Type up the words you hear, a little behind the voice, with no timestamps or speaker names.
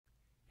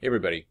Hey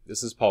everybody,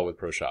 this is Paul with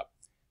ProShop.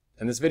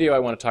 In this video I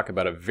want to talk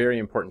about a very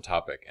important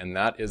topic, and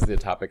that is the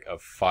topic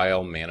of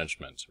file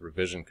management,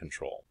 revision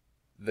control.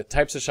 The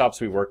types of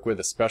shops we work with,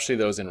 especially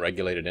those in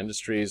regulated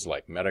industries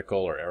like medical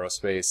or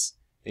aerospace,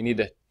 they need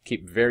to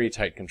keep very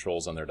tight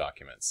controls on their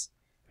documents.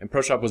 And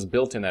ProShop was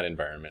built in that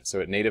environment, so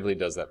it natively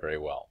does that very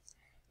well.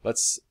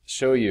 Let's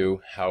show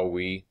you how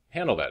we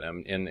handle that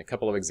in a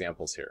couple of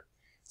examples here.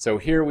 So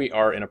here we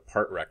are in a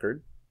part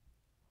record.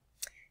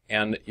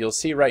 And you'll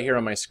see right here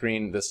on my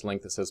screen this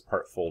link that says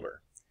part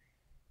folder.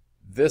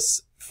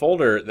 This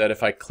folder, that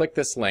if I click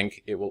this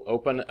link, it will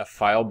open a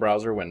file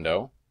browser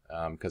window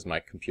because my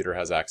computer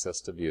has access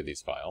to view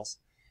these files.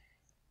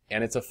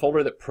 And it's a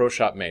folder that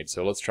ProShop made.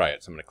 So let's try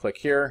it. So I'm going to click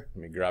here.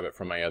 Let me grab it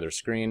from my other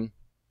screen.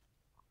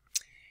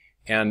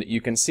 And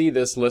you can see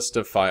this list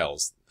of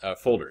files,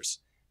 folders.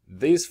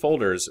 These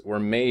folders were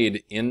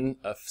made in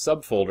a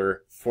subfolder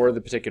for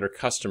the particular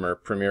customer,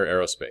 Premier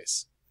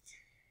Aerospace.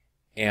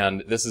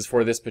 And this is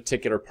for this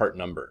particular part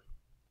number.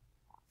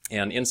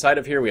 And inside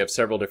of here we have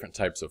several different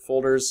types of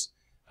folders,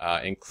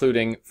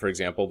 including, for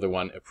example, the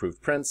one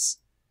approved prints.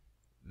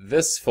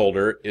 This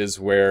folder is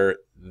where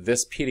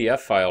this PDF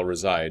file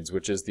resides,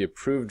 which is the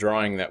approved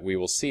drawing that we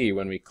will see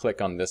when we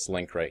click on this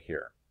link right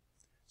here.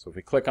 So if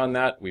we click on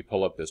that, we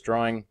pull up this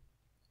drawing.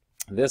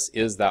 This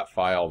is that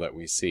file that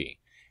we see.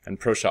 And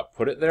ProShop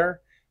put it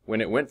there.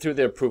 When it went through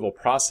the approval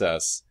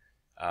process,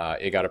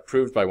 it got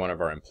approved by one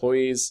of our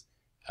employees.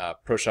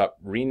 ProShop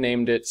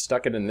renamed it,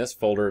 stuck it in this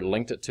folder,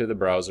 linked it to the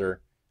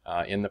browser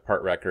in the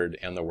part record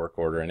and the work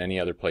order and any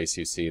other place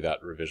you see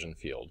that revision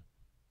field.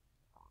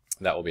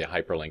 That will be a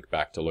hyperlink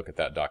back to look at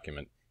that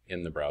document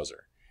in the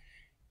browser.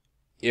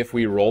 If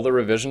we roll the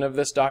revision of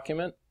this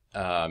document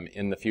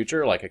in the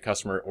future, like a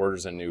customer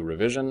orders a new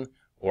revision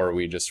or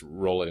we just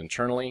roll it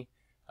internally,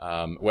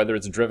 whether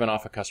it's driven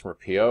off a customer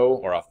PO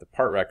or off the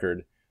part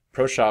record,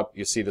 ProShop,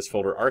 you see this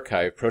folder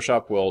archive,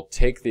 ProShop will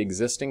take the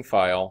existing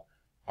file,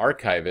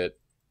 archive it,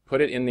 put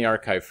it in the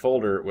archive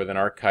folder with an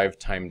archive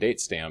time date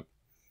stamp,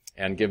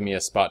 and give me a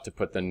spot to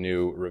put the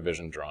new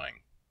revision drawing.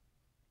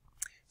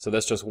 So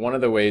that's just one of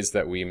the ways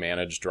that we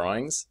manage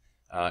drawings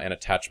and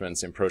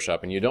attachments in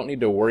ProShop, and you don't need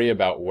to worry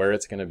about where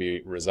it's going to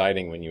be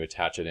residing when you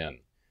attach it in.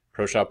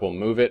 ProShop will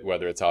move it,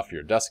 whether it's off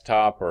your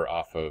desktop or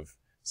off of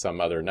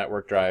some other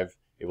network drive.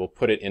 It will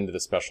put it into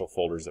the special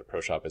folders that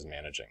ProShop is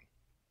managing.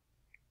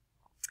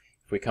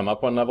 If we come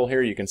up one level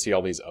here, you can see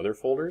all these other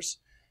folders.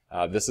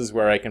 This is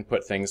where I can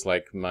put things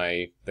like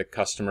the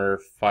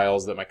customer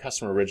files that my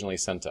customer originally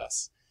sent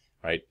us,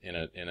 right? In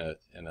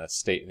a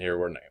state here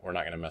we're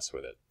not going to mess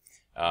with it.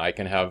 I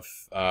can have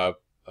a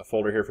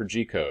folder here for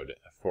G-code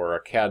for our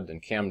CAD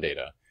and CAM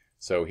data.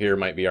 So here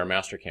might be our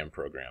Mastercam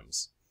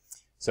programs.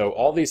 So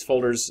all these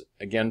folders,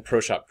 again,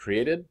 ProShop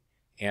created,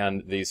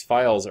 and these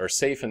files are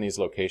safe in these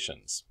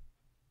locations.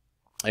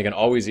 I can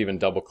always even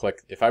double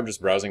click. If I'm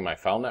just browsing my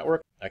file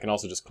network, I can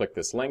also just click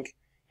this link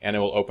and it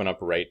will open up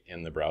right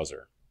in the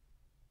browser.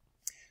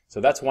 So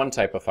that's one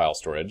type of file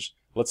storage.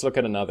 Let's look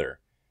at another.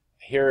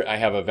 Here I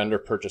have a vendor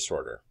purchase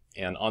order,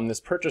 and on this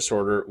purchase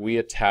order we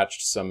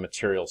attached some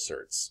material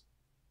certs.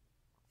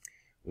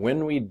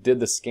 When we did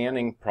the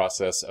scanning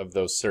process of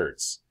those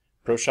certs,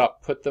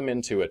 ProShop put them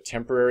into a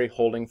temporary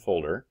holding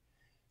folder,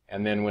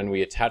 and then when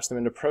we attached them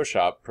into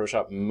ProShop,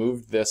 ProShop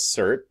moved this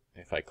cert.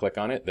 If I click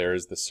on it,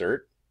 there's the cert.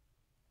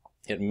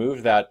 It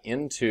moved that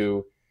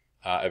into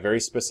a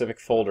very specific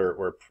folder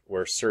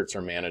where certs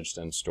are managed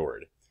and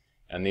stored.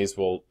 And this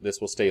will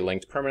stay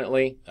linked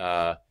permanently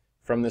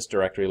from this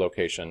directory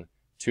location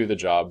to the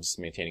jobs,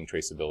 maintaining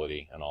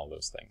traceability, and all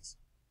those things.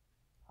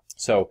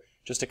 So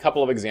just a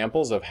couple of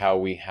examples of how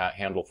we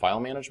handle file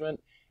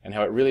management and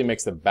how it really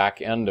makes the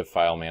back end of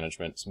file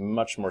management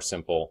much more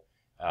simple,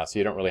 so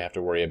you don't really have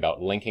to worry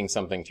about linking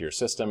something to your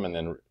system and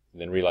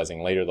then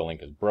realizing later the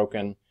link is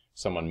broken,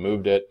 someone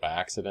moved it by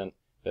accident.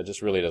 That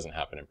just really doesn't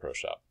happen in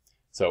ProShop.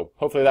 So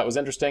hopefully that was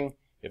interesting.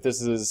 If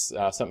this is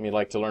something you'd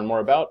like to learn more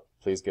about,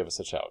 please give us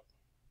a shout.